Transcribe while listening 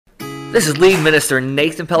This is Lead Minister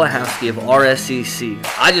Nathan Pelahowski of RSCC.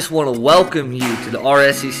 I just want to welcome you to the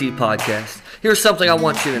RSCC podcast. Here's something I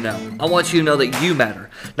want you to know. I want you to know that you matter.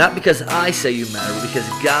 Not because I say you matter, but because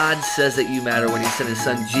God says that you matter when He sent His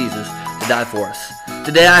Son Jesus to die for us.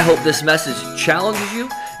 Today I hope this message challenges you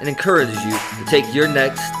and encourages you to take your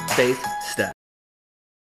next faith step.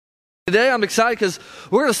 Today I'm excited because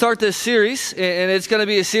we're going to start this series, and it's going to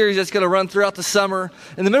be a series that's going to run throughout the summer.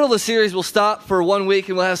 In the middle of the series, we'll stop for 1 week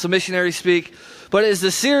and we'll have some missionaries speak. But it's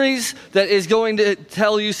the series that is going to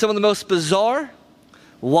tell you some of the most bizarre,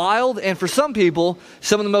 wild, and for some people,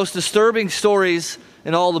 some of the most disturbing stories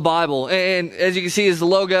in all the Bible. And as you can see is the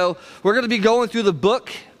logo, we're going to be going through the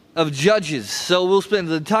book of Judges. So we'll spend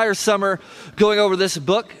the entire summer going over this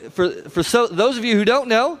book. For those of you who don't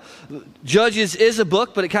know, Judges is a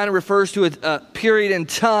book, but it kind of refers to a period in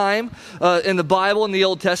time in the Bible, in the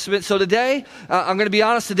Old Testament. So today, I'm going to be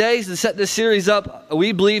honest today, to set this series up,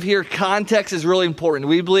 we believe here context is really important.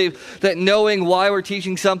 We believe that knowing why we're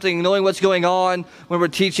teaching something, knowing what's going on when we're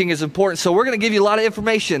teaching is important. So we're going to give you a lot of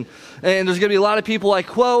information, and there's going to be a lot of people I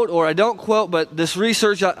quote or I don't quote, but this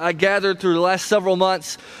research I gathered through the last several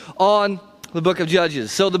months on the book of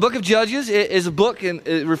Judges. So the book of Judges is a book, and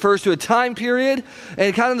it refers to a time period,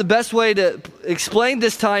 and kind of the best way to explain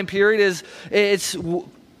this time period is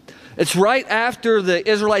it's right after the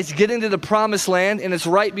Israelites get into the promised land, and it's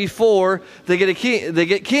right before they get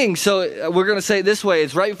king. So we're going to say it this way.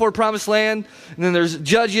 It's right before promised land, and then there's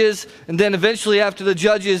judges, and then eventually after the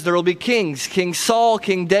judges, there will be kings. King Saul,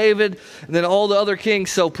 King David, and then all the other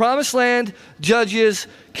kings. So promised land, judges,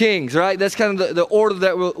 kings, right? That's kind of the order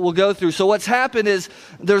that we'll go through. So what's happened is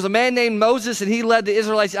there's a man named Moses, and he led the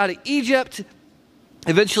Israelites out of Egypt.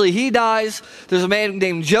 Eventually he dies. There's a man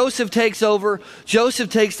named Joseph takes over. Joseph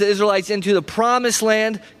takes the Israelites into the promised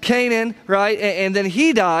land, Canaan, right? And then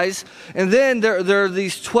he dies. And then there are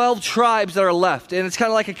these 12 tribes that are left. And it's kind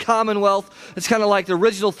of like a commonwealth. It's kind of like the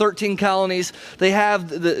original 13 colonies. They have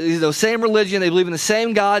the same religion. They believe in the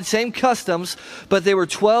same God, same customs. But they were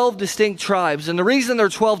 12 distinct tribes. And the reason there are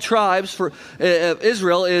 12 tribes for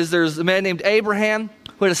Israel is there's a man named Abraham,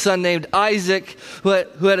 who had a son named Isaac,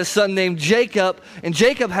 who had a son named Jacob, and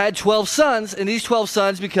Jacob had 12 sons, and these 12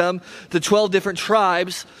 sons become the 12 different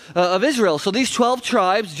tribes of Israel. So these 12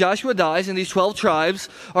 tribes, Joshua dies, and these 12 tribes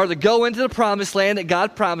are to go into the promised land that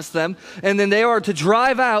God promised them, and then they are to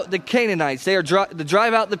drive out the Canaanites. They are to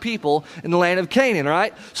drive out the people in the land of Canaan,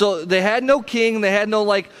 right? So they had no king, they had no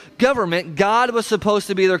government. God was supposed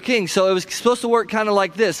to be their king. So it was supposed to work kind of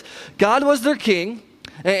like this. God was their king,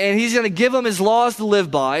 and He's going to give them His laws to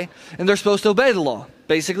live by, and they're supposed to obey the law,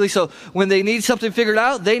 basically. So when they need something figured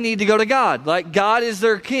out, they need to go to God. Like God is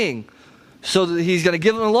their king. So He's going to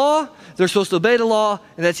give them the law, they're supposed to obey the law,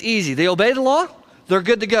 and that's easy. They obey the law, they're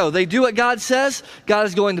good to go. They do what God says, God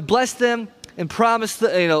is going to bless them and bless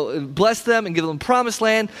them and give them promised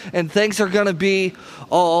land, and things are going to be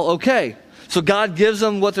all okay. So God gives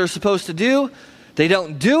them what they're supposed to do. They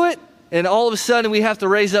don't do it. And all of a sudden, we have to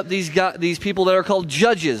raise up these people that are called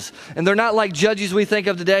judges. And they're not like judges we think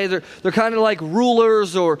of today. They're kind of like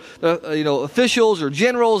rulers or officials or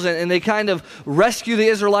generals, and they kind of rescue the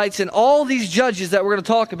Israelites. And all these judges that we're going to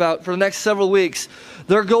talk about for the next several weeks,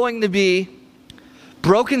 they're going to be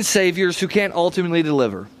broken saviors who can't ultimately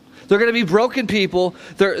deliver. They're going to be broken people.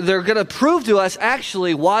 They're going to prove to us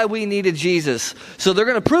actually why we needed Jesus. So they're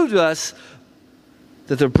going to prove to us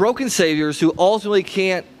that they're broken saviors who ultimately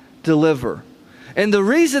can't deliver. And the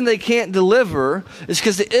reason they can't deliver is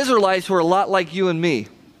because the Israelites were a lot like you and me.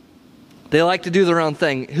 They like to do their own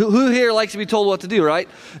thing. Who here likes to be told what to do, right?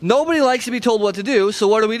 Nobody likes to be told what to do, so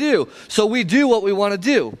what do? So we do what we want to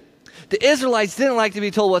do. The Israelites didn't like to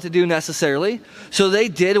be told what to do necessarily, so they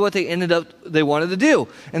did what they wanted to do.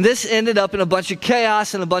 And this ended up in a bunch of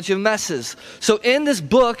chaos and a bunch of messes. So in this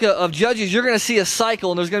book of Judges, you're going to see a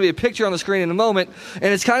cycle, and there's going to be a picture on the screen in a moment, and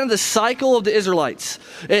it's kind of the cycle of the Israelites.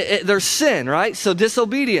 There's sin, right? So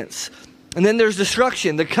disobedience. And then there's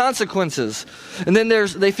destruction, the consequences. And then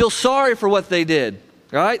they feel sorry for what they did.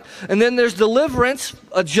 Right? And then there's deliverance.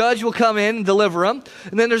 A judge will come in and deliver them.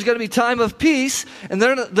 And then there's going to be time of peace, and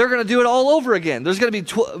they're going to do it all over again. There's going to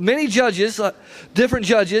be many judges, different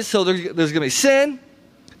judges. So there's going to be sin,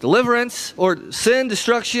 deliverance, or sin,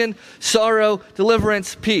 destruction, sorrow,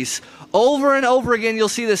 deliverance, peace. Over and over again, you'll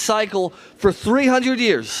see this cycle for 300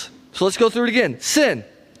 years. So let's go through it again. Sin,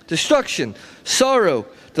 destruction, sorrow,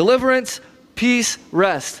 deliverance, peace,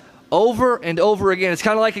 rest. Over and over again. It's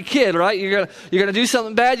kind of like a kid, right? You're gonna do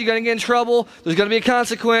something bad. You're gonna get in trouble. There's gonna be a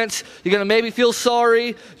consequence. You're gonna maybe feel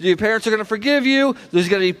sorry. Your parents are gonna forgive you. There's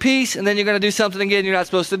gonna be peace, and then you're gonna do something again you're not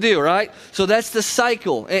supposed to do, right? So that's the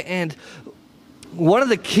cycle. And one of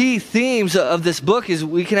the key themes of this book is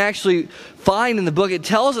we can actually find in the book, it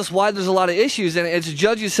tells us why there's a lot of issues, and it's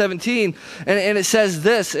Judges 17, and it says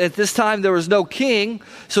this: at this time there was no king,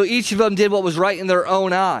 so each of them did what was right in their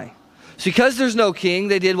own eye. So because there's no king,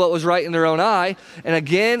 they did what was right in their own eye, and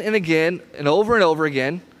again and over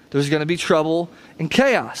again, there's going to be trouble and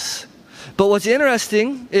chaos. But what's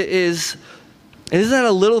interesting is, isn't that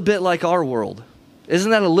a little bit like our world?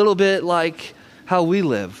 Isn't that a little bit like how we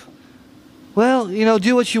live? Well,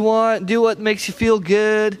 do what you want, do what makes you feel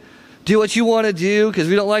good, do what you want to do, because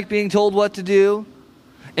we don't like being told what to do.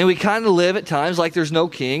 And we kind of live at times like there's no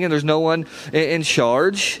king and there's no one in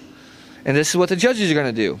charge. And this is what the judges are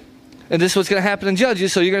going to do. And this is what's going to happen in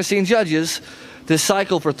Judges. So you're going to see in Judges this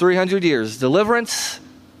cycle for 300 years. Deliverance,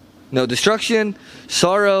 no destruction,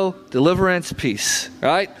 sorrow, deliverance, peace.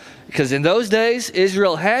 Right? Because in those days,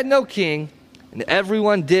 Israel had no king, and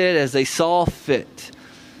everyone did as they saw fit.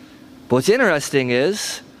 But what's interesting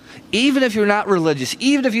is, even if you're not religious,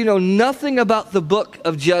 even if you know nothing about the book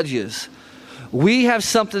of Judges, we have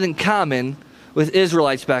something in common with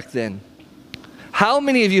Israelites back then. How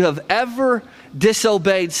many of you have ever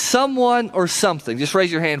disobeyed someone or something? Just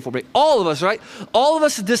raise your hand for me. All of us, right? All of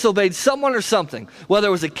us have disobeyed someone or something. Whether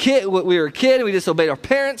it was a kid, we were a kid and we disobeyed our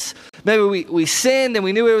parents. Maybe we sinned and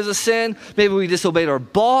we knew it was a sin. Maybe we disobeyed our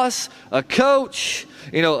boss, a coach,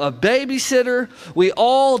 a babysitter. We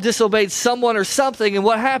all disobeyed someone or something, and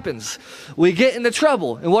what happens? We get into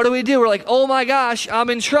trouble. And what do? We're like, oh my gosh, I'm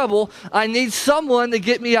in trouble. I need someone to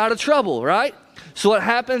get me out of trouble, right? So what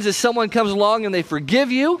happens is someone comes along and they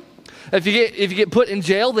forgive you. If you get put in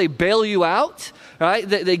jail, they bail you out, right?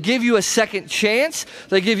 They give you a second chance.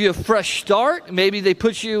 They give you a fresh start. Maybe they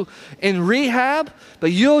put you in rehab,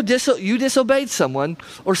 but you disobeyed someone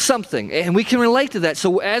or something, and we can relate to that.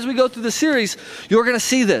 So as we go through the series, you're going to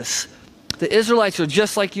see this. The Israelites are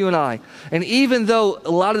just like you and I. And even though a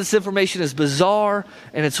lot of this information is bizarre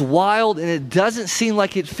and it's wild and it doesn't seem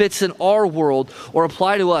like it fits in our world or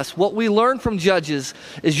apply to us, what we learn from Judges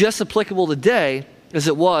is just applicable today as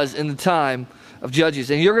it was in the time of Judges.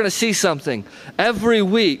 And you're going to see something. Every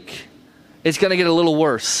week, it's going to get a little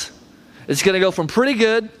worse. It's going to go from pretty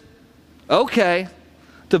good, okay,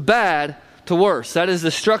 to bad, to worse. That is the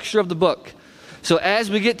structure of the book. So as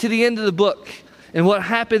we get to the end of the book, and what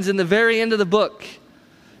happens in the very end of the book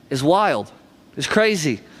is wild. It's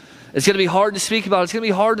crazy. It's going to be hard to speak about. It's going to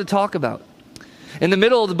be hard to talk about. In the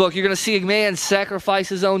middle of the book, you're going to see a man sacrifice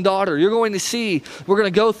his own daughter. We're going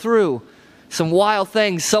to go through some wild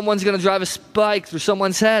things. Someone's going to drive a spike through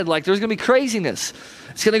someone's head. Like, there's going to be craziness.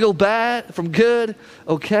 It's going to go bad, from good,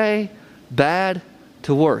 okay, bad,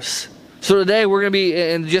 to worse. So today we're going to be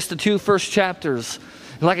in just the two first chapters.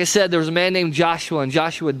 And like I said, there was a man named Joshua, and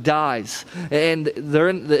Joshua dies. And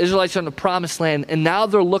the Israelites are in the promised land, and now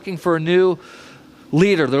they're looking for a new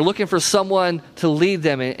leader. They're looking for someone to lead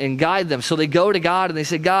them and guide them. So they go to God and they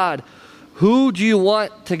say, God, who do you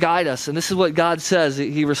want to guide us? And this is what God says.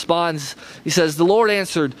 He responds, he says, the Lord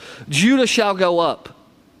answered, Judah shall go up.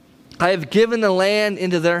 I have given the land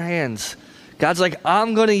into their hands. God's like,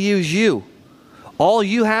 I'm going to use you. All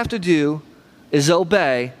you have to do is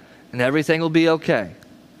obey, and everything will be okay.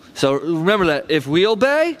 So remember that. If we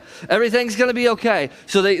obey, everything's going to be okay.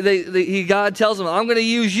 So God tells them, I'm going to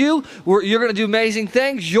use you. You're going to do amazing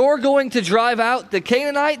things. You're going to drive out the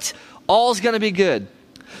Canaanites. All's going to be good.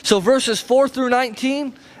 So verses 4 through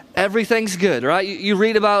 19, everything's good, right? You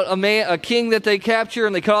read about a king that they capture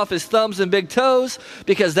and they cut off his thumbs and big toes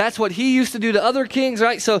because that's what he used to do to other kings,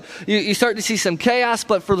 right? So you start to see some chaos.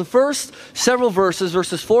 But for the first several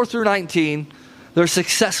verses 4 through 19, they're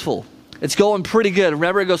successful. It's going pretty good.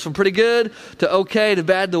 Remember, it goes from pretty good to okay to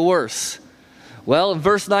bad to worse. Well, in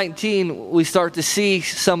verse 19, we start to see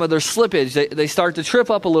some of their slippage. They start to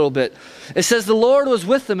trip up a little bit. It says, the Lord was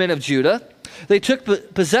with the men of Judah. They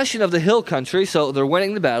took possession of the hill country, so they're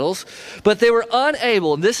winning the battles. But they were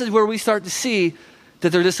unable, and this is where we start to see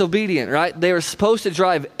that they're disobedient, right? They were supposed to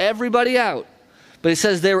drive everybody out. But it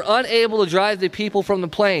says they were unable to drive the people from the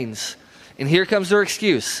plains. And here comes their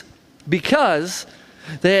excuse. Because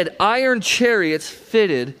they had chariots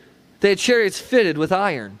fitted with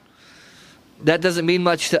iron. That doesn't mean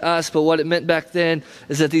much to us, but what it meant back then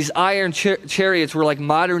is that these iron chariots were like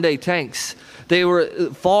modern day tanks. They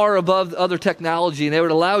were far above other technology, and they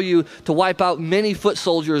would allow you to wipe out many foot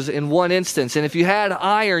soldiers in one instance. And if you had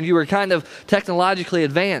iron, you were kind of technologically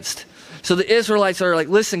advanced. So the Israelites are like,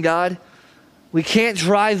 listen, God, we can't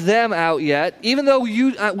drive them out yet. Even though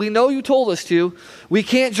we know you told us to, we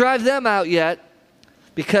can't drive them out yet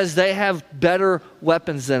because they have better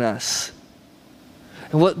weapons than us.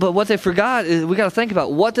 But what they forgot is we got to think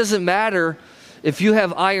about, what does it matter if you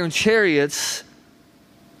have iron chariots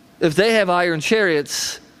if they have iron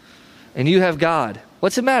chariots and you have God?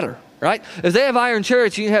 What's it matter, right? If they have iron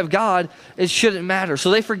chariots and you have God, it shouldn't matter.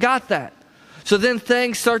 So they forgot that. So then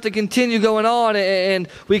things start to continue going on, and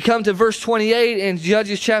we come to verse 28 in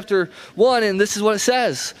Judges chapter 1, and this is what it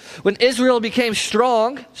says. When Israel became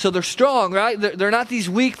strong, so they're strong, right? They're not these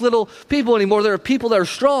weak little people anymore. They're people that are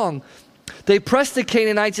strong. They pressed the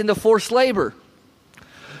Canaanites into forced labor,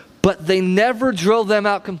 but they never drove them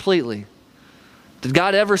out completely. Did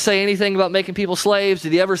God ever say anything about making people slaves?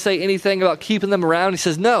 Did he ever say anything about keeping them around? He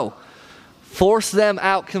says, no, force them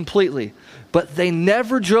out completely. But they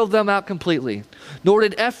never drove them out completely. Nor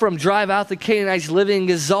did Ephraim drive out the Canaanites living in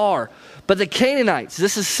Gezer. But the Canaanites,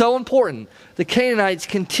 this is so important, the Canaanites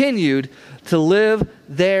continued to live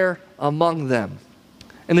there among them.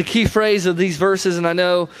 And the key phrase of these verses, and I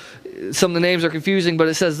know some of the names are confusing, but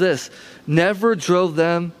it says this: never drove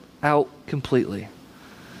them out completely.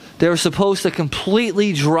 They were supposed to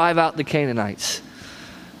completely drive out the Canaanites.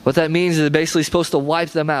 What that means is they're basically supposed to wipe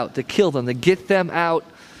them out, to kill them, to get them out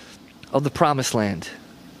of the promised land.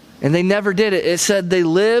 And they never did it. It said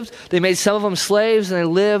they made some of them slaves, and they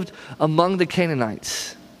lived among the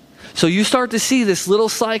Canaanites. So you start to see this little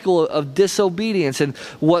cycle of disobedience, and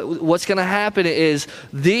what's going to happen is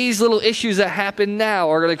these little issues that happen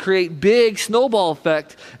now are going to create big snowball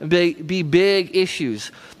effect and be big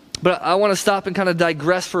issues. But I want to stop and kind of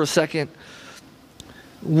digress for a second.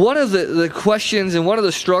 One of the questions and one of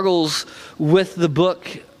the struggles with the book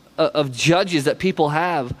of Judges that people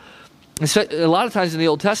have, a lot of times in the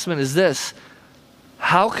Old Testament, is this: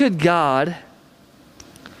 how could God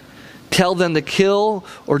tell them to kill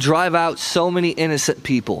or drive out so many innocent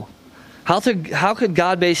people? How could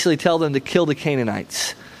God basically tell them to kill the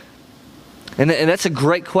Canaanites? And that's a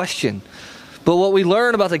great question. But what we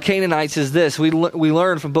learn about the Canaanites is this. We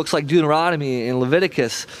learn from books like Deuteronomy and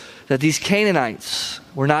Leviticus that these Canaanites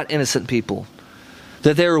were not innocent people,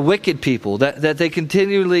 that they were wicked people, that they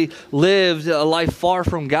continually lived a life far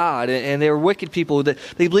from God, and they were wicked people, that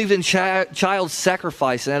they believed in child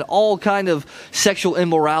sacrifice and all kind of sexual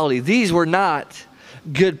immorality. These were not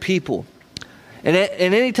good people. And at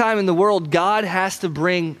any time in the world, God has to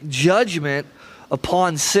bring judgment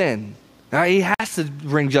upon sin. Right? He has to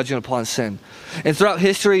bring judgment upon sin. And throughout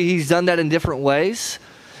history, he's done that in different ways.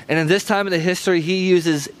 And in this time in the history, he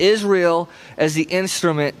uses Israel as the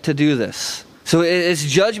instrument to do this. So it's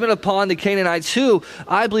judgment upon the Canaanites, who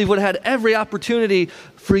I believe would have had every opportunity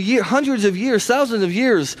for hundreds of years, thousands of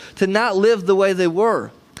years, to not live the way they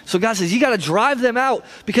were. So God says, you got to drive them out,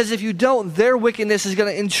 because if you don't, their wickedness is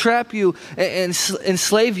going to entrap you and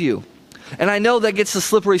enslave you. And I know that gets a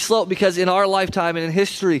slippery slope, because in our lifetime and in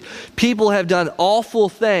history, people have done awful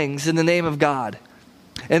things in the name of God.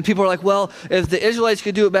 And people are like, well, if the Israelites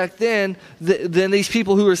could do it back then, then these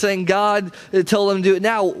people who are saying God told them to do it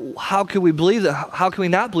now, how can we believe them? How can we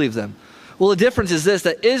not believe them? Well, the difference is this,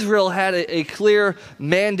 that Israel had a clear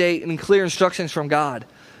mandate and clear instructions from God.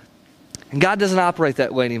 And God doesn't operate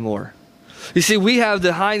that way anymore. You see, we have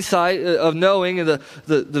the hindsight of knowing, and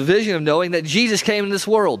the vision of knowing that Jesus came in this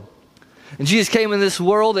world. And Jesus came in this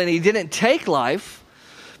world, and he didn't take life,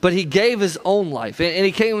 but he gave his own life. And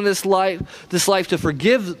he came in this life to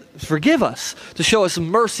forgive us, to show us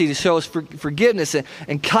mercy, to show us forgiveness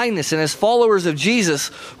and kindness. And as followers of Jesus,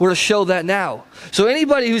 we're to show that now. So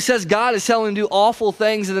anybody who says God is telling them to do awful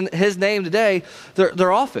things in his name today,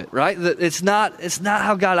 they're off it, right? It's not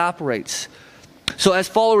how God operates. So as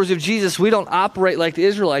followers of Jesus, we don't operate like the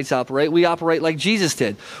Israelites operate. We operate like Jesus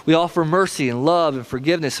did. We offer mercy and love and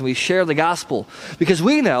forgiveness, and we share the gospel, because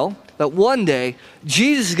we know that one day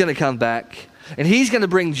Jesus is going to come back, and he's going to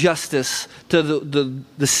bring justice to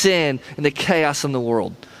the sin and the chaos in the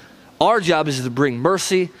world. Our job is to bring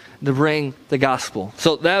mercy, to bring the gospel.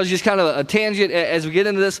 So that was just kind of a tangent as we get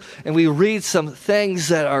into this, and we read some things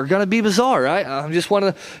that are going to be bizarre, right? I just want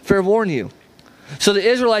to fair warn you. So the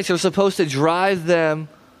Israelites are supposed to drive them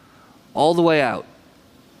all the way out,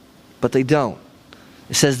 but they don't.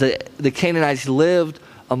 It says that the Canaanites lived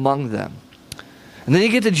among them. And then you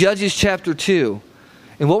get to Judges chapter 2.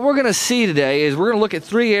 And what we're going to see today is we're going to look at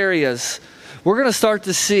three areas. We're going to start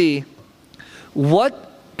to see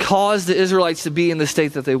what caused the Israelites to be in the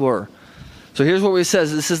state that they were. So here's what it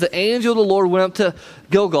says. It says, the angel of the Lord went up to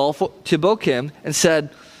Gilgal, to Bochim, and said,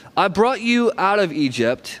 I brought you out of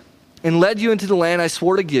Egypt and led you into the land I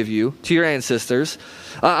swore to give you, to your ancestors.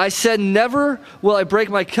 I said, never will I break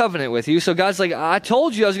my covenant with you. So God's like, I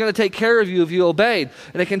told you I was going to take care of you if you obeyed.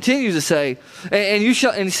 And it continues to say,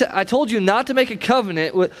 I told you not to make a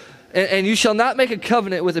covenant with, and you shall not make a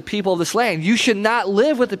covenant with the people of this land. You should not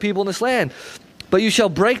live with the people in this land. but you shall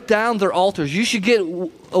break down their altars. You should get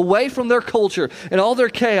away from their culture and all their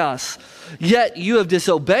chaos. Yet you have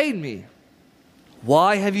disobeyed me.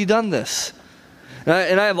 Why have you done this?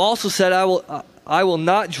 And I have also said, I will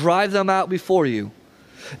not drive them out before you.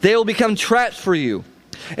 They will become traps for you,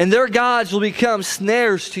 and their gods will become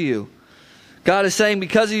snares to you. God is saying,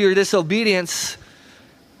 because of your disobedience,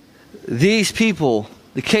 these people,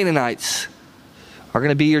 the Canaanites, are going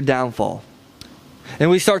to be your downfall. And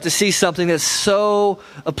we start to see something that's so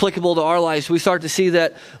applicable to our lives. We start to see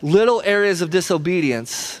that little areas of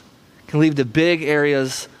disobedience can lead to big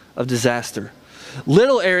areas of disaster.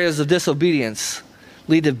 Little areas of disobedience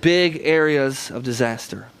lead to big areas of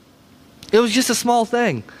disaster. It was just a small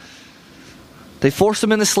thing. They forced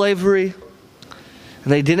them into slavery,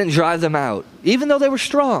 and they didn't drive them out. Even though they were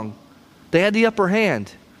strong, they had the upper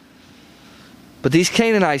hand. But these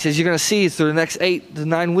Canaanites, as you're going to see through the next 8 to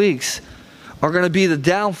 9 weeks, are going to be the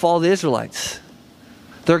downfall of the Israelites.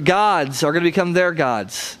 Their gods are going to become their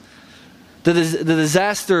gods. The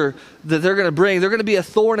disaster that they're going to bring, they're going to be a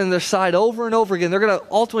thorn in their side over and over again. They're going to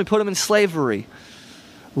ultimately put them in slavery.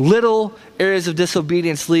 Little areas of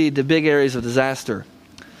disobedience lead to big areas of disaster.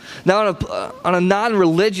 Now, on a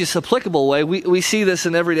non-religious, applicable way, we see this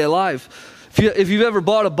in everyday life. If you've ever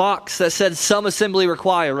bought a box that said some assembly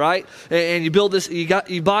required, right? And you build this,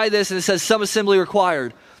 you buy this, and it says some assembly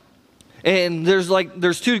required. And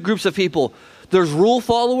there's two groups of people. There's rule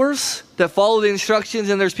followers that follow the instructions,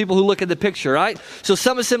 and there's people who look at the picture, right? So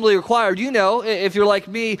some assembly required. You know, if you're like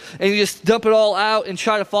me and you just dump it all out and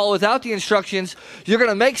try to follow without the instructions, you're going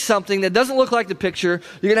to make something that doesn't look like the picture.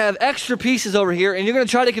 You're going to have extra pieces over here, and you're going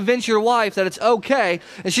to try to convince your wife that it's okay,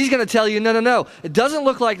 and she's going to tell you, no. It doesn't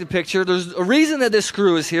look like the picture. There's a reason that this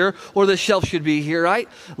screw is here or this shelf should be here, right?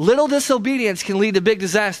 Little disobedience can lead to big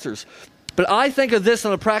disasters. But I think of this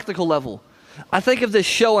on a practical level. I think of this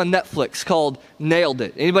show on Netflix called Nailed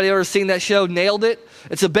It. Anybody ever seen that show, Nailed It?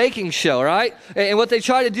 It's a baking show, right? And what they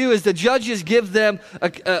try to do is the judges give them a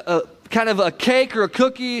kind of a cake or a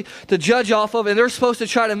cookie to judge off of, and they're supposed to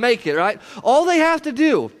try to make it, right? All they have to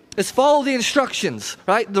do is follow the instructions,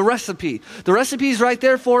 right? The recipe. The recipe's right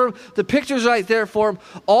there for them. The picture's right there for them.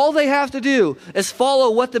 All they have to do is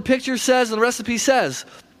follow what the picture says and the recipe says.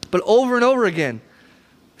 But over and over again,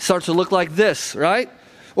 it starts to look like this, right?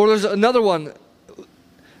 Or there's another one.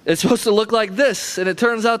 It's supposed to look like this, and it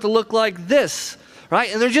turns out to look like this, right?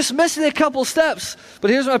 And they're just missing a couple steps.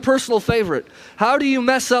 But here's my personal favorite. How do you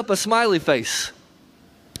mess up a smiley face?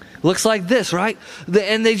 Looks like this, right?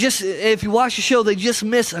 And they just, if you watch the show, they just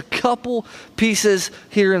miss a couple pieces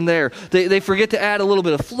here and there. They forget to add a little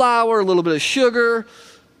bit of flour, a little bit of sugar.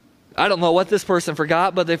 I don't know what this person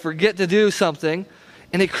forgot, but they forget to do something,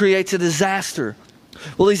 and it creates a disaster.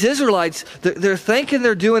 Well, these Israelites, they're thinking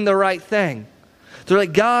they're doing the right thing. They're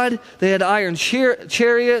like, God, they had iron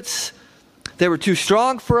chariots. They were too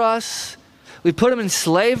strong for us. We put them in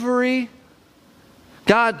slavery.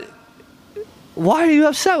 God, why are you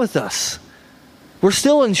upset with us? We're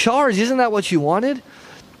still in charge. Isn't that what you wanted?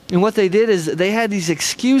 And what they did is they had these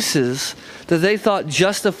excuses that they thought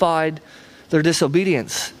justified their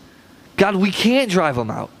disobedience. God, we can't drive them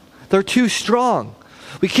out. They're too strong.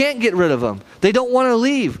 We can't get rid of them. They don't want to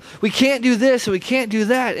leave. We can't do this and we can't do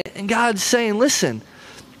that. And God's saying, listen,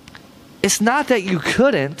 it's not that you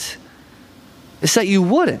couldn't. It's that you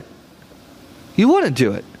wouldn't. You wouldn't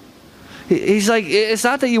do it. He's like, it's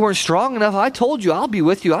not that you weren't strong enough. I told you I'll be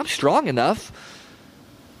with you. I'm strong enough.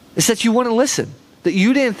 It's that you wouldn't listen. That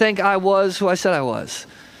you didn't think I was who I said I was.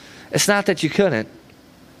 It's not that you couldn't.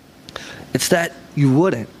 It's that you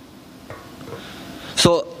wouldn't.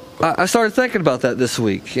 So I started thinking about that this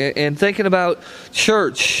week, and thinking about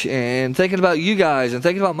church, and thinking about you guys, and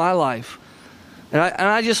thinking about my life. And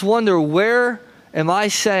I just wonder, where am I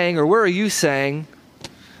saying, or where are you saying,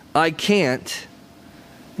 I can't?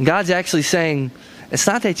 And God's actually saying, it's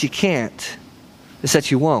not that you can't, it's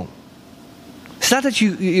that you won't. It's not that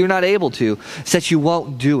you're not able to, it's that you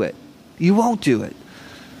won't do it. You won't do it.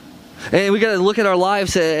 And we got to look at our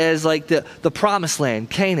lives as like the promised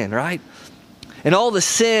land, Canaan, right? And all the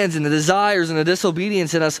sins and the desires and the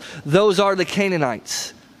disobedience in us, those are the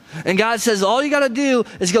Canaanites. And God says, all you got to do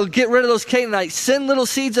is go get rid of those Canaanites. Send little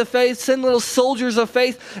seeds of faith, send little soldiers of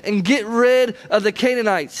faith, and get rid of the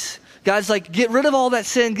Canaanites. God's like, get rid of all that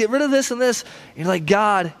sin, get rid of this and this. And you're like,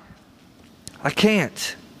 God, I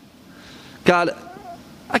can't. God,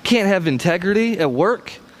 I can't have integrity at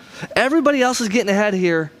work. Everybody else is getting ahead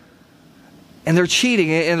here, and they're cheating,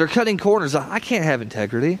 and they're cutting corners. I can't have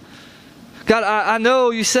integrity. God, I know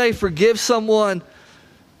you say forgive someone,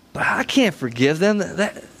 but I can't forgive them.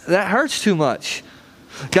 That hurts too much.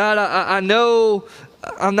 God, I know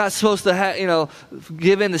I'm not supposed to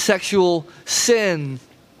give in to sexual sin,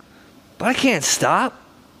 but I can't stop.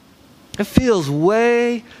 It feels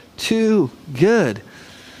way too good.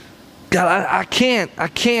 God, I can't.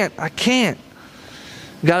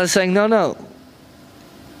 God is saying, no.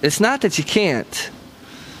 It's not that you can't.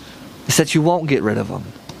 It's that you won't get rid of them.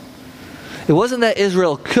 It wasn't that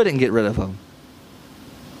Israel couldn't get rid of them.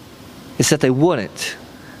 It's that they wouldn't.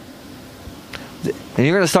 And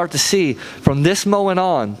you're going to start to see from this moment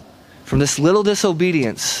on, from this little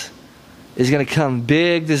disobedience, is going to come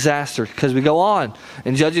big disaster. Because we go on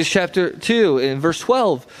in Judges chapter 2, in verse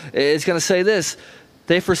 12, it's going to say this: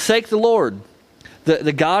 they forsake the Lord,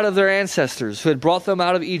 the God of their ancestors, who had brought them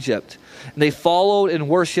out of Egypt. And they followed and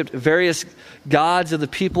worshipped various gods of the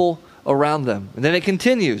people around them. And then it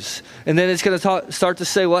continues. And then it's going to start to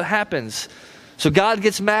say what happens. So God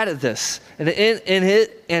gets mad at this. And in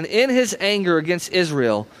his anger against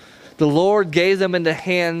Israel, the Lord gave them into the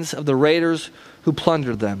hands of the raiders who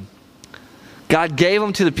plundered them. God gave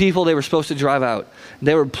them to the people they were supposed to drive out. And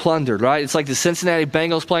they were plundered, right? It's like the Cincinnati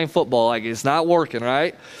Bengals playing football. Like, it's not working,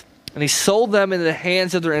 right? And he sold them into the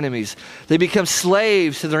hands of their enemies. They become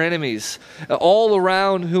slaves to their enemies, all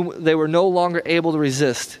around whom they were no longer able to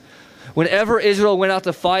resist. Whenever Israel went out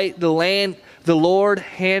to fight, the hand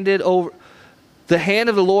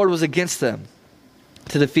of the Lord was against them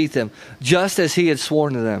to defeat them, just as he had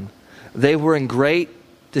sworn to them. They were in great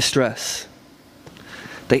distress.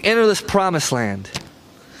 They enter this promised land,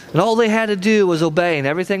 and all they had to do was obey, and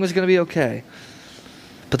everything was going to be okay.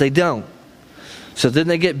 But they don't. So then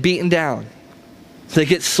they get beaten down. They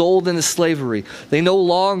get sold into slavery. They no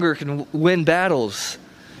longer can win battles,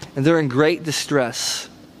 and they're in great distress.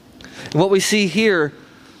 And what we see here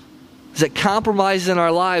is that compromise in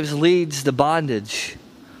our lives leads to bondage.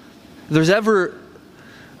 If there's ever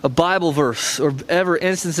a Bible verse or ever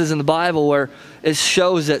instances in the Bible where it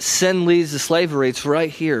shows that sin leads to slavery, it's right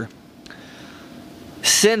here.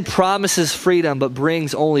 Sin promises freedom but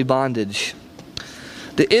brings only bondage.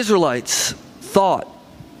 The Israelites thought,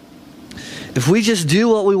 if we just do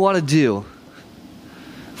what we want to do,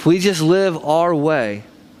 if we just live our way,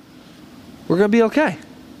 we're going to be okay.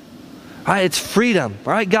 All right, it's freedom.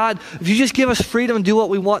 All right, God, if you just give us freedom and do what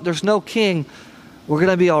we want, there's no king, we're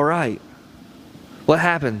going to be all right. What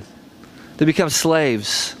happened? They become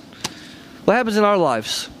slaves. What happens in our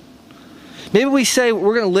lives? Maybe we say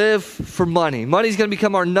we're going to live for money. Money's going to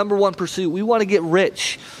become our number one pursuit. We want to get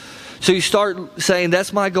rich. So you start saying,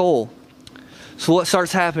 that's my goal. So what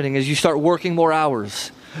starts happening is you start working more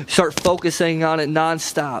hours. You start focusing on it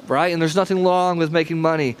nonstop, right? And there's nothing wrong with making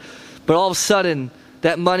money. But all of a sudden,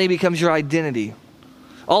 that money becomes your identity.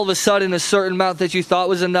 All of a sudden, a certain amount that you thought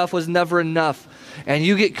was enough was never enough. And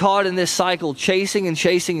you get caught in this cycle, chasing and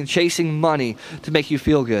chasing and chasing money to make you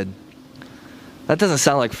feel good. That doesn't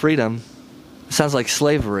sound like freedom. It sounds like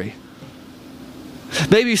slavery.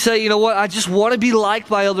 Maybe you say, you know what, I just want to be liked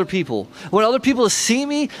by other people. I want other people to see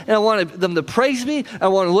me, and I want them to praise me. I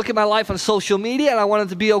want to look at my life on social media, and I want it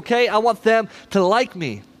to be okay. I want them to like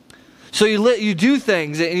me. So you do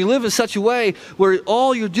things, and you live in such a way where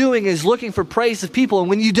all you're doing is looking for praise of people. And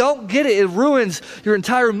when you don't get it, it ruins your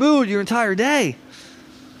entire mood, your entire day.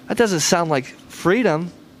 That doesn't sound like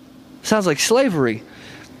freedom. It sounds like slavery.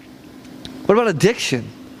 What about addiction?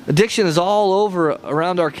 Addiction is all over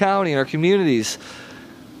around our county and our communities.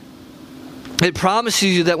 It promises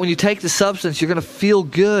you that when you take the substance, you're going to feel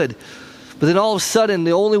good. But then all of a sudden,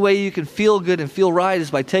 the only way you can feel good and feel right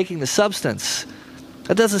is by taking the substance.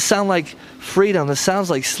 That doesn't sound like freedom. That sounds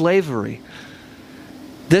like slavery.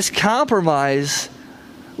 This compromise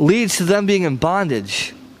leads to them being in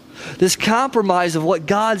bondage. This compromise of what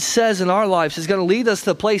God says in our lives is going to lead us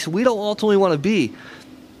to a place we don't ultimately want to be.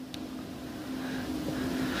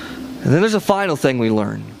 And then there's a final thing we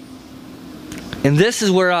learn. And this is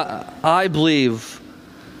where I believe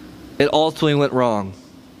it ultimately went wrong.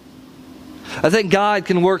 I think God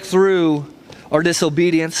can work through our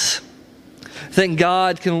disobedience. I think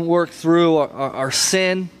God can work through our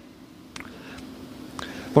sin.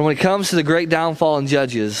 But when it comes to the great downfall in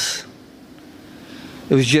Judges,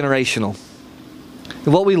 it was generational.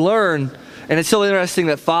 And what we learn, and it's so interesting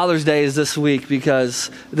that Father's Day is this week because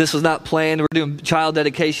this was not planned. We're doing child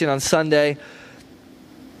dedication on Sunday.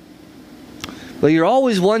 But you're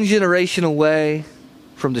always one generation away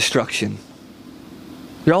from destruction.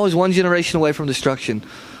 You're always one generation away from destruction.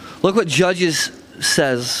 Look what Judges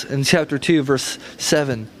says in chapter 2, verse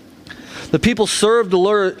 7. The people served the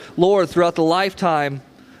Lord throughout the lifetime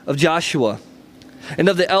of Joshua and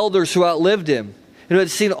of the elders who outlived him, and who had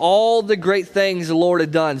seen all the great things the Lord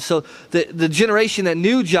had done. So the generation that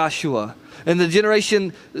knew Joshua, and the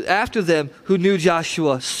generation after them who knew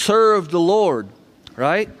Joshua served the Lord,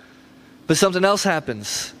 right? But something else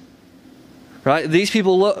happens, right? These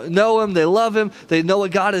people know him, they love him, they know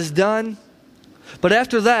what God has done. But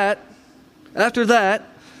after the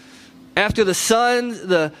sons,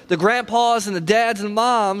 the grandpas and the dads and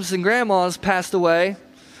moms and grandmas passed away,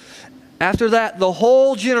 after that, the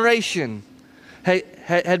whole generation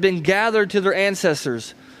had been gathered to their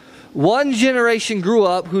ancestors. One generation grew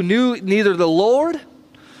up who knew neither the Lord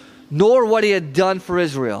nor what he had done for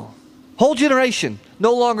Israel. Whole generation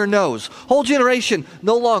no longer knows. Whole generation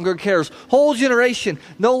no longer cares. Whole generation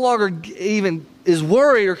no longer even is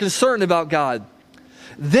worried or concerned about God.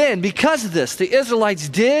 Then, because of this, the Israelites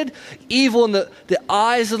did evil in the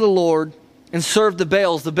eyes of the Lord and served the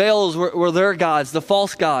Baals. The Baals were their gods, the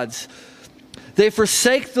false gods. They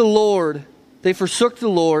forsook the Lord,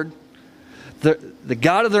 the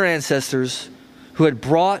God of their ancestors, who had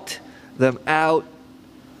brought them out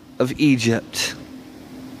of Egypt.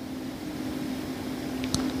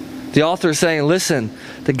 The author is saying, listen,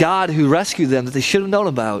 the God who rescued them that they should have known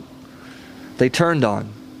about, they turned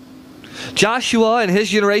on. Joshua and his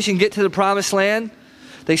generation get to the promised land.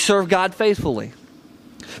 They serve God faithfully.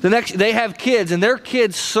 They have kids, and their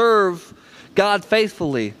kids serve God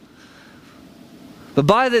faithfully. But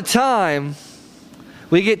by the time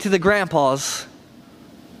we get to the grandpas,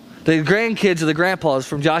 the grandkids of the grandpas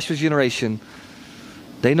from Joshua's generation,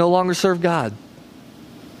 they no longer serve God.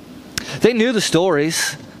 They knew the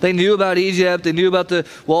stories. They knew about Egypt. They knew about the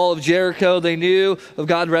wall of Jericho. They knew of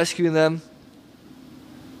God rescuing them.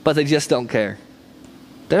 But they just don't care.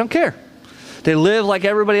 They don't care. They live like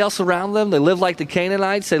everybody else around them. They live like the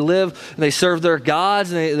Canaanites. They live and they serve their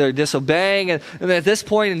gods, and they're disobeying. And at this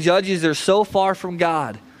point in Judges, they're so far from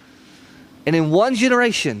God. And in one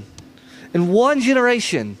generation, we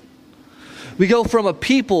go from a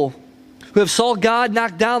people who have saw God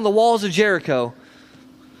knock down the walls of Jericho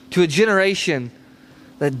to a generation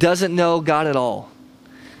that doesn't know God at all.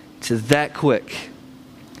 It's that quick.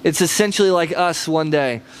 It's essentially like us one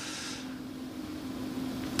day.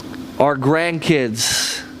 Our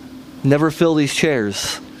grandkids never fill these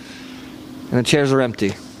chairs, and the chairs are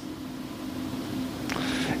empty.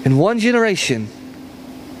 In one generation,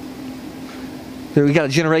 we got a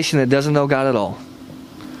generation that doesn't know God at all.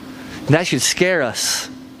 And that should scare us.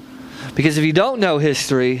 Because if you don't know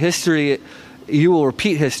history, you will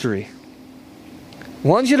repeat history.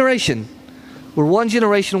 One generation. We're one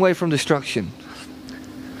generation away from destruction.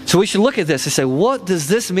 So we should look at this and say, what does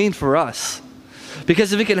this mean for us?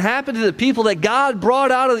 Because if it can happen to the people that God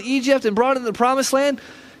brought out of Egypt and brought into the promised land,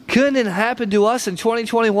 couldn't it happen to us in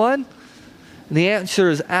 2021? And the answer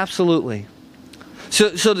is absolutely.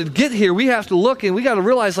 So to get here, we have to look and we got to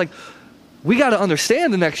realize, we got to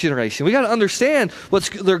understand the next generation. We got to understand what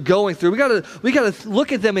they're going through. We got to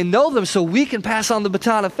look at them and know them so we can pass on the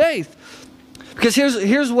baton of faith. Because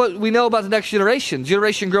here's what we know about the next generation.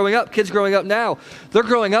 Generation growing up, kids growing up now. They're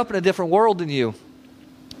growing up in a different world than you.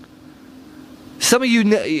 Some of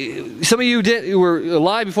you were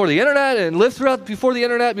alive before the internet and lived before the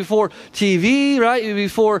internet, before TV, right?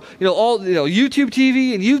 Before YouTube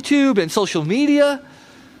TV and YouTube and social media.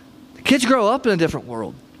 Kids grow up in a different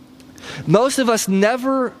world. Most of us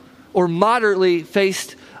never or moderately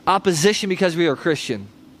faced opposition because we are Christian.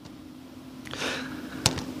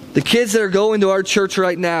 The kids that are going to our church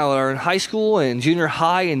right now are in high school and junior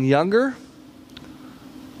high and younger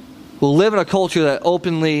will live in a culture that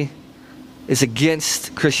openly is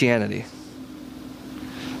against Christianity.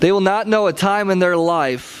 They will not know a time in their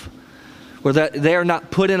life where they are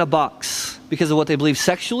not put in a box because of what they believe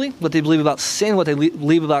sexually, what they believe about sin, what they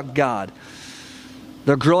believe about God.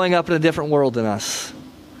 They're growing up in a different world than us.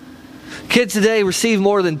 Kids today receive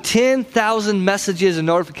more than 10,000 messages and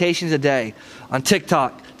notifications a day on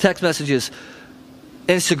TikTok, text messages,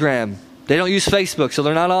 Instagram. They don't use Facebook, so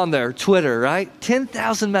they're not on there. Twitter, right?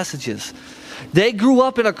 10,000 messages. They grew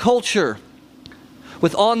up in a culture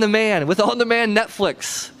with on-demand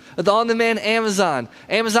Netflix, with on-demand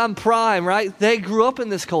Amazon Prime, right? They grew up in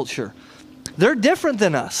this culture. They're different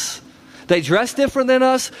than us. They dress different than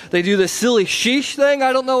us. They do this silly sheesh thing.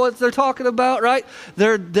 I don't know what they're talking about, right?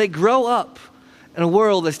 They grow up in a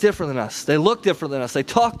world that's different than us. They look different than us. They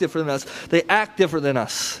talk different than us. They act different than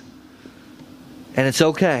us. And it's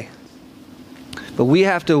okay. But we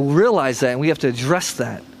have to realize that, and we have to address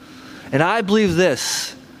that. And I believe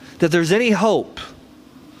this, that there's any hope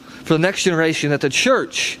for the next generation, that the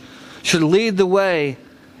church should lead the way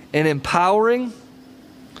in empowering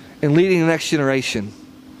and leading the next generation.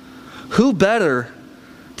 Who better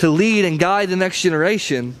to lead and guide the next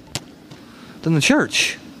generation than the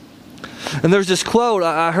church? And there's this quote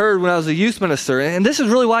I heard when I was a youth minister, and this is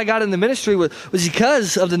really why I got into ministry, was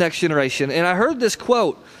because of the next generation. And I heard this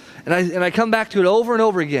quote, and I come back to it over and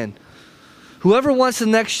over again. Whoever wants the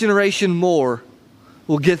next generation more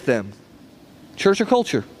will get them. Church or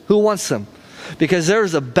culture? Who wants them? Because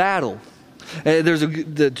there's a battle.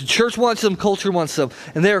 The church wants them, culture wants them,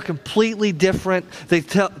 and they are completely different. They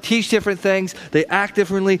teach different things, they act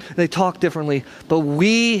differently, they talk differently, but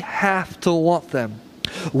we have to want them.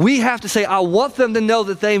 We have to say, I want them to know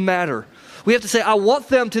that they matter. We have to say, I want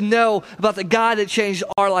them to know about the God that changed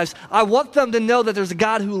our lives. I want them to know that there's a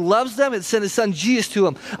God who loves them and sent his son Jesus to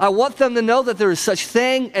them. I want them to know that there is such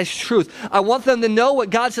thing as truth. I want them to know what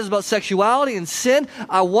God says about sexuality and sin.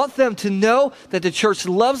 I want them to know that the church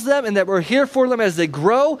loves them and that we're here for them as they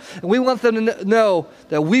grow. And we want them to know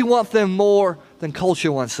that we want them more than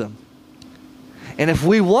culture wants them. And if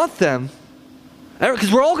we want them,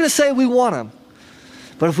 because we're all going to say we want them,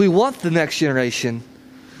 but if we want the next generation,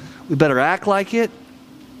 we better act like it,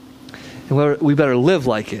 and we better live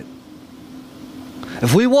like it.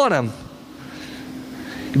 If we want them,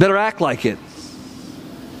 you better act like it.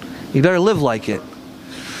 You better live like it.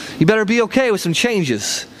 You better be okay with some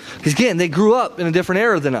changes. Because again, they grew up in a different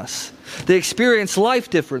era than us. They experienced life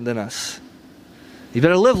different than us. You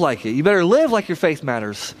better live like it. You better live like your faith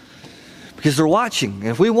matters. Because they're watching. And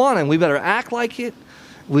if we want them, we better act like it.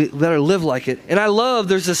 We better live like it. And I love,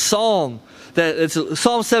 there's a song that it's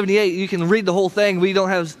Psalm 78. You can read the whole thing. We don't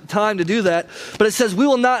have time to do that. But it says, we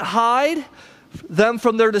will not hide them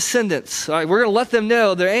from their descendants. All right, we're going to let them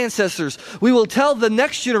know, their ancestors. We will tell the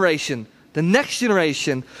next generation,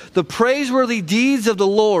 the praiseworthy deeds of the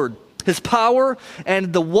Lord, his power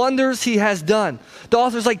and the wonders he has done. The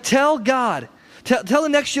author's like, tell God. Tell the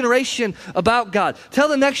next generation about God. Tell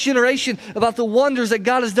the next generation about the wonders that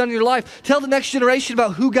God has done in your life. Tell the next generation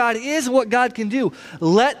about who God is and what God can do.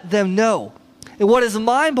 Let them know. And what is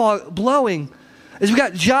mind-blowing is we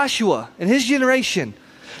got Joshua and his generation.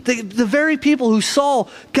 The very people who saw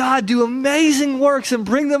God do amazing works and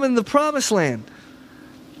bring them in the promised land.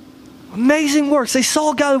 Amazing works. They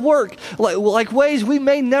saw God work like ways we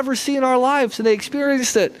may never see in our lives, and they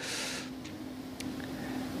experienced it.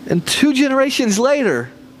 And 2 generations later,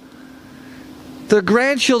 their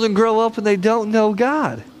grandchildren grow up and they don't know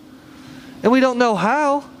God. And we don't know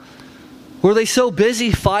how. Were they so busy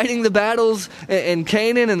fighting the battles in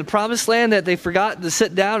Canaan and the promised land that they forgot to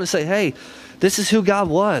sit down and say, hey, this is who God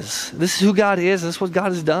was. This is who God is. This is what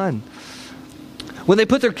God has done. When they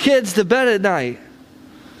put their kids to bed at night,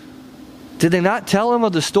 did they not tell them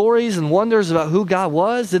of the stories and wonders about who God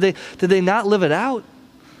was? Did they not live it out?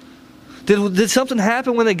 Did something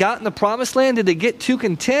happen when they got in the promised land? Did they get too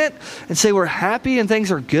content and say we're happy and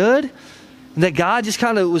things are good? And that God just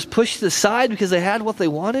kind of was pushed aside because they had what they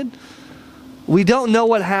wanted? We don't know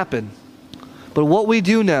what happened. But what we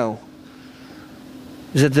do know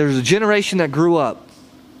is that there's a generation that grew up.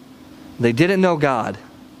 They didn't know God.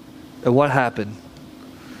 And what happened?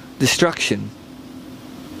 Destruction.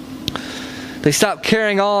 They stopped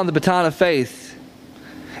carrying on the baton of faith.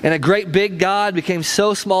 And a great big God became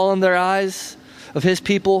so small in their eyes of his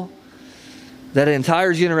people that an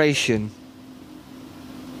entire generation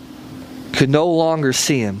could no longer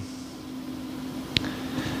see him.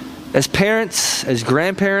 As parents, as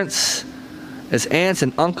grandparents, as aunts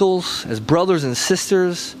and uncles, as brothers and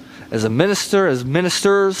sisters, as a minister, as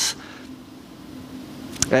ministers,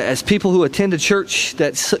 as people who attend a church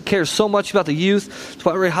that cares so much about the youth. That's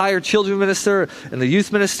why we hire a children minister and the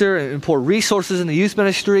youth minister and pour resources in the youth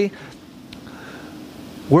ministry.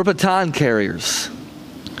 We're baton carriers.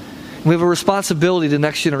 We have a responsibility to the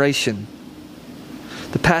next generation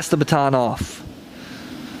to pass the baton off.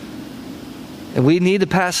 And we need to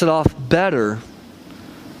pass it off better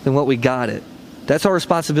than what we got it. That's our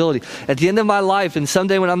responsibility. At the end of my life, and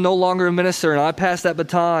someday when I'm no longer a minister and I pass that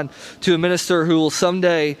baton to a minister who will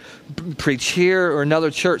someday preach here or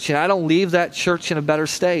another church, and I don't leave that church in a better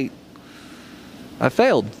state, I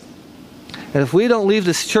failed. And if we don't leave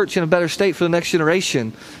this church in a better state for the next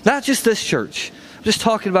generation, not just this church, I'm just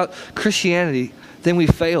talking about Christianity, then we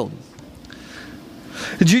failed.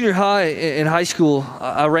 In junior high and high school,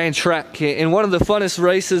 I ran track, and one of the funnest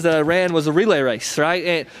races that I ran was a relay race,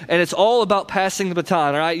 right? And it's all about passing the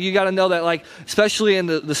baton, right? You got to know that, like, especially in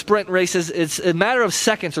the sprint races, it's a matter of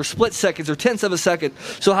seconds or split seconds or tenths of a second.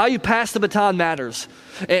 So how you pass the baton matters.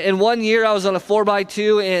 And 1 year I was on a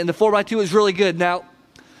 4x2, and the 4x2 was really good. Now,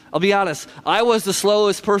 I'll be honest, I was the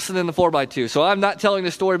slowest person in the 4x2, so I'm not telling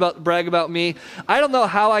the story brag about me. I don't know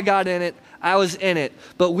how I got in it. I was in it.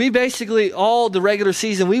 But we basically, all the regular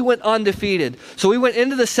season, we went undefeated. So we went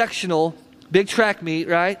into the sectional, big track meet,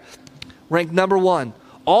 right? Ranked number 1.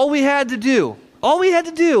 All we had to do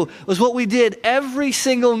was what we did every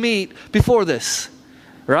single meet before this.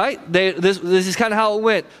 Right? This is kind of how it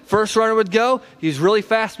went. First runner would go. He was really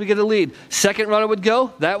fast. We get a lead. Second runner would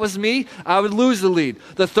go. That was me. I would lose the lead.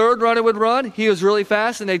 The third runner would run. He was really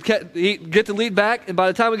fast, and he'd get the lead back. And by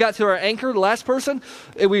the time we got to our anchor, the last person,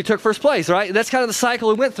 we took first place. Right? That's kind of the cycle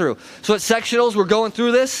we went through. So at sectionals, we're going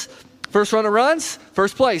through this. First runner runs,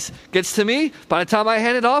 first place. Gets to me. By the time I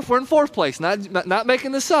hand it off, we're in fourth place. Not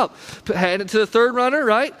making this up. Hand it to the third runner.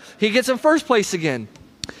 Right? He gets in first place again.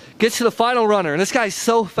 Gets to the final runner, and this guy's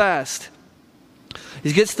so fast.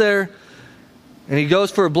 He gets there, and he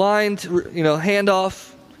goes for a blind,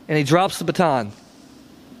 handoff, and he drops the baton.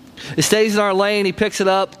 It stays in our lane. He picks it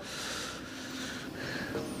up.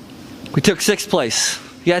 We took sixth place.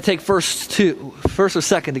 You got to take first or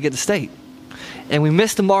second to get to state, and we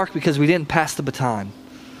missed the mark because we didn't pass the baton.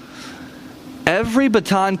 Every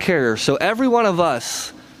baton carrier, so every one of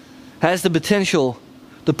us, has the potential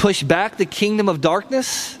to push back the kingdom of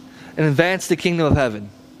darkness and advance the kingdom of heaven.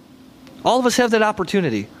 All of us have that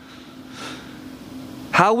opportunity.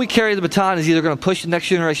 How we carry the baton is either going to push the next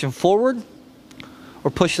generation forward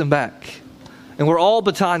or push them back. And we're all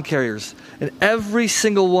baton carriers. And every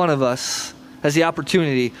single one of us has the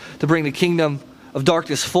opportunity to bring the kingdom of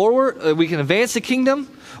darkness forward. We can advance the kingdom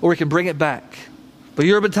or we can bring it back. But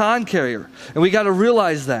you're a baton carrier. And we got to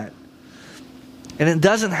realize that. And it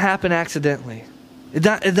doesn't happen accidentally. It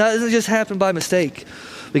doesn't just happen by mistake.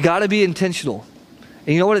 We got to be intentional.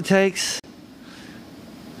 And you know what it takes?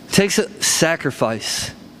 It takes a sacrifice.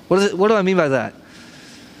 What do I mean by that?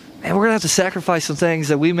 Man, we're going to have to sacrifice some things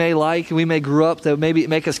that we may like and we may grow up that maybe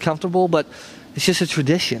make us comfortable, but it's just a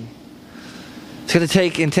tradition. It's going to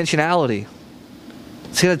take intentionality.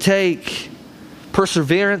 It's going to take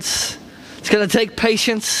perseverance. It's going to take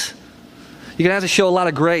patience. You're going to have to show a lot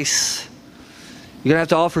of grace. You're going to have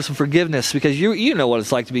to offer some forgiveness because you know what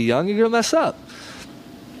it's like to be young. You're going to mess up.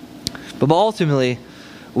 But ultimately,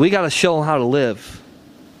 we got to show them how to live.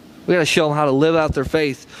 We got to show them how to live out their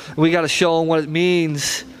faith. We got to show them what it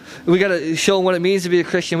means. We got to show them what it means to be a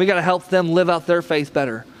Christian. We got to help them live out their faith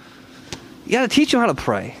better. You got to teach them how to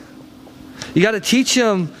pray. You got to teach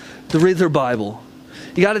them to read their Bible.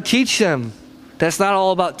 You got to teach them that's not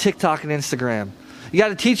all about TikTok and Instagram. You got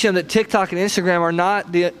to teach them that TikTok and Instagram are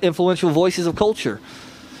not the influential voices of culture.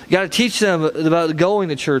 You got to teach them about going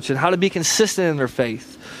to church and how to be consistent in their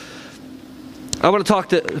faith. I want to talk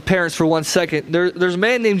to parents for 1 second. There's a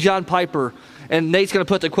man named John Piper, and Nate's going to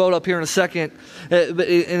put the quote up here in a second.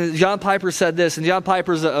 And John Piper said this, and John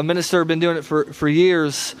Piper's a minister, been doing it for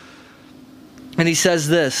years. And he says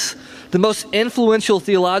this: the most influential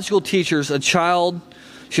theological teachers a child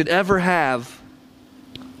should ever have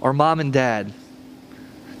are mom and dad.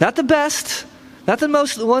 Not the best, not the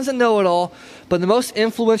ones that know it all, but the most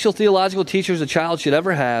influential theological teachers a child should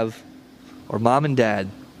ever have are mom and dad.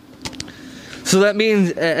 So that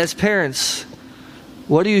means, as parents,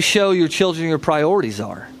 what do you show your children your priorities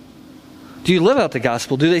are? Do you live out the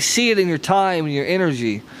gospel? Do they see it in your time and your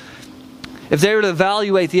energy? If they were to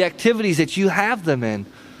evaluate the activities that you have them in,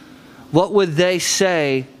 what would they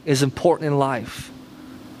say is important in life?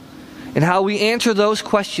 And how we answer those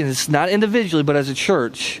questions, not individually, but as a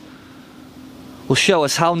church, will show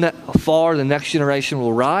us how far the next generation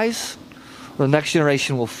will rise or the next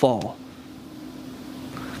generation will fall.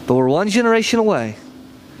 But we're one generation away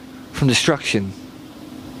from destruction.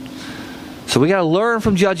 So we got to learn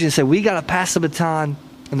from Judges and say we got to pass the baton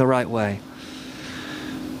in the right way.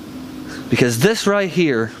 Because this right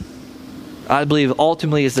here, I believe,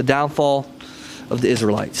 ultimately is the downfall of the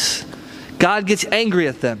Israelites. God gets angry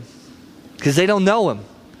at them because they don't know Him.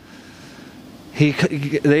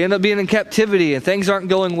 They end up being in captivity and things aren't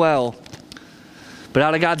going well. But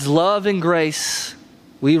out of God's love and grace,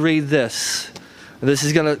 we read this. This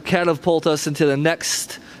is going to catapult us into the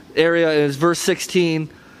next area. Is verse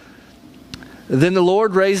 16. Then the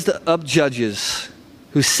Lord raised up judges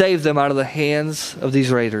who saved them out of the hands of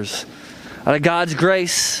these raiders. Out of God's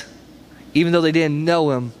grace, even though they didn't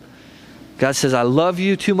know Him, God says, I love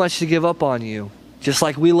you too much to give up on you. Just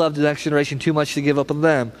like we love the next generation too much to give up on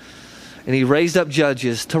them. And He raised up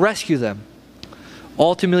judges to rescue them.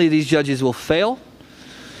 Ultimately, these judges will fail.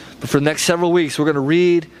 But for the next several weeks, we're going to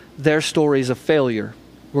read their stories of failure.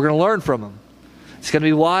 We're going to learn from them. It's going to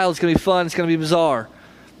be wild. It's going to be fun. It's going to be bizarre.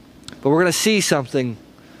 But we're going to see something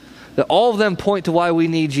that all of them point to why we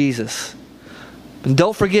need Jesus. And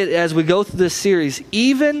don't forget, as we go through this series,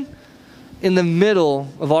 even in the middle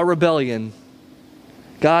of our rebellion,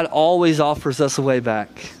 God always offers us a way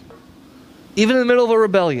back. Even in the middle of a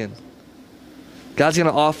rebellion, God's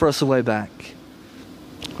going to offer us a way back.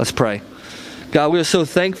 Let's pray. God, we are so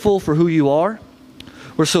thankful for who you are.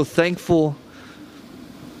 We're so thankful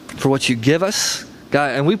for what you give us,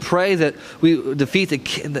 God, and we pray that we defeat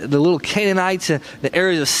the little Canaanites and the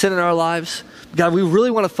areas of sin in our lives. God, we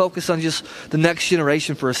really want to focus on just the next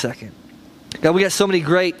generation for a second. God, we got so many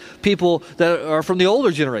great people that are from the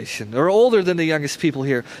older generation, or older than the youngest people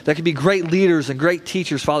here, that can be great leaders and great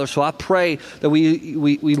teachers, Father. So I pray that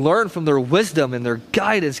we learn from their wisdom and their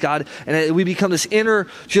guidance, God, and that we become this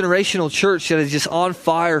intergenerational church that is just on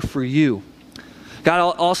fire for you.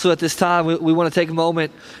 God, also at this time, we want to take a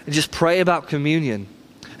moment and just pray about communion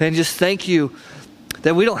and just thank you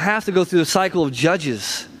that we don't have to go through the cycle of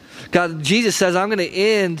judges. God, Jesus says, I'm going to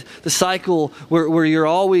end the cycle where you're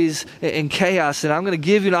always in chaos, and I'm going to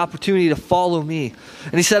give you an opportunity to follow me.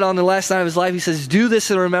 And he said on the last night of his life, he says, do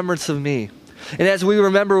this in remembrance of me. And as we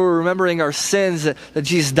remember, we're remembering our sins that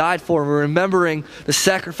Jesus died for. We're remembering the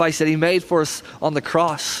sacrifice that he made for us on the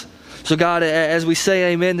cross. So God, as we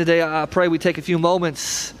say amen today, I pray we take a few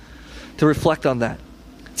moments to reflect on that.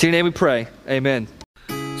 It's in your name we pray. Amen.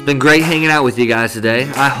 It's been great hanging out with you guys today.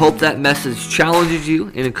 I hope that message challenges you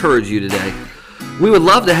and encourages you today. We would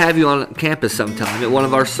love to have you on campus sometime at one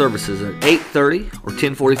of our services at 8:30 or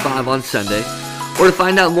 10:45 on Sunday. Or to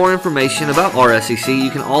find out more information about RSCC, you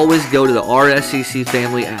can always go to the RSCC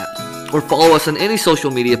Family app or follow us on any social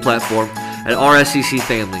media platform at RSCC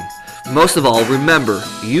Family. Most of all, remember,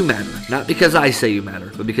 you matter. Not because I say you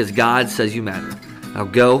matter, but because God says you matter. Now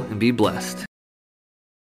go and be blessed.